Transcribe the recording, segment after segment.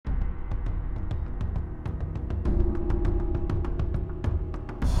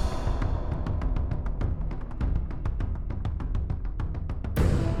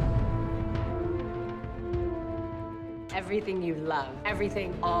Everything you love,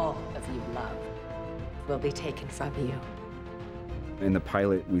 everything all of you love, will be taken from you. In the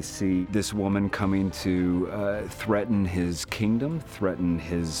pilot, we see this woman coming to threaten his kingdom, threaten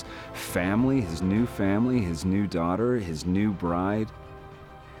his family, his new daughter, his new bride.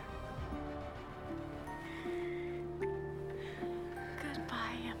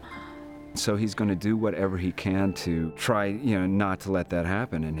 Goodbye, Emma. So he's going to do whatever he can to try, not to let that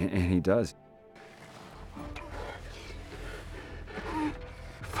happen, and he does.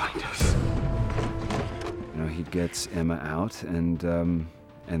 Find us. He gets Emma out, and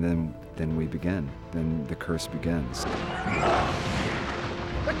then we begin. Then the curse begins.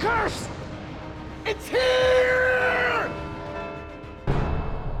 The curse! It's here!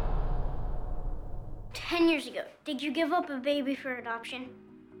 10 years ago, did you give up a baby for adoption?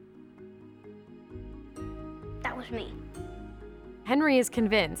 That was me. Henry is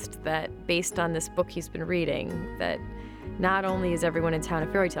convinced that, based on this book he's been reading, that not only is everyone in town a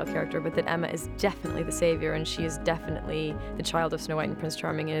fairy tale character, but that Emma is definitely the savior, and she is definitely the child of Snow White and Prince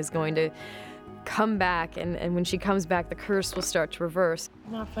Charming, and is going to come back, and when she comes back, the curse will start to reverse.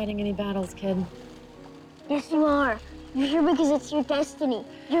 I'm not fighting any battles, kid. Yes, you are. You're here because it's your destiny.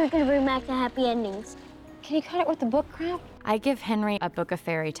 You're gonna bring back the happy endings. Can you cut it with the book crap? I give Henry a book of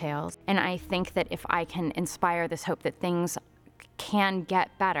fairy tales, and I think that if I can inspire this hope that things can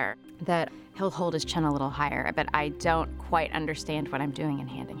get better, that he'll hold his chin a little higher, but I don't quite understand what I'm doing in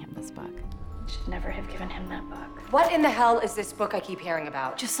handing him this book. Should never have given him that book. What in the hell is this book I keep hearing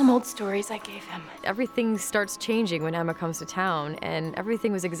about? Just some old stories I gave him. Everything starts changing when Emma comes to town, and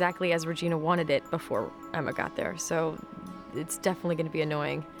everything was exactly as Regina wanted it before Emma got there, so it's definitely going to be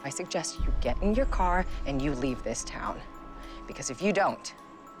annoying. I suggest you get in your car and you leave this town. Because if you don't,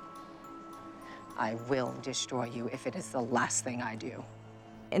 I will destroy you if it is the last thing I do.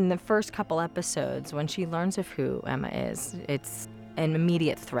 In the first couple episodes, when she learns of who Emma is, it's an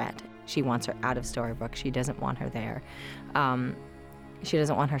immediate threat. She wants her out of Storybrooke. She doesn't want her there. She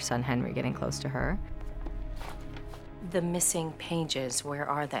doesn't want her son Henry getting close to her. The missing pages, where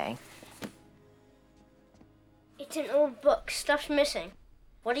are they? It's an old book. Stuff's missing.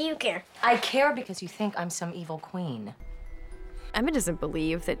 What do you care? I care because you think I'm some evil queen. Emma doesn't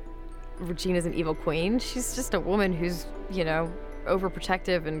believe that Regina's an evil queen. She's just a woman who's,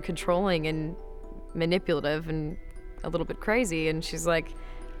 overprotective and controlling and manipulative and a little bit crazy. And she's like,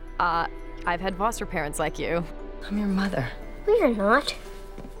 I've had foster parents like you. I'm your mother. No, you're not.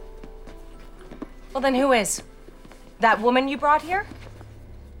 Well, then who is? That woman you brought here?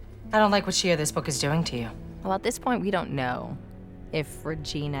 I don't like what she or this book is doing to you. Well, at this point, we don't know if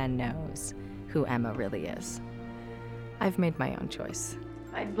Regina knows who Emma really is. I've made my own choice.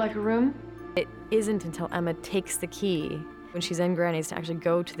 I'd like a room. It isn't until Emma takes the key, when she's in Granny's, to actually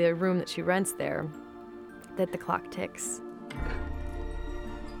go to the room that she rents there, that the clock ticks.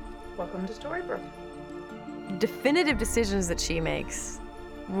 Welcome to Storybrooke. Definitive decisions that she makes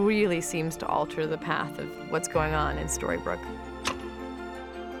really seems to alter the path of what's going on in Storybrooke.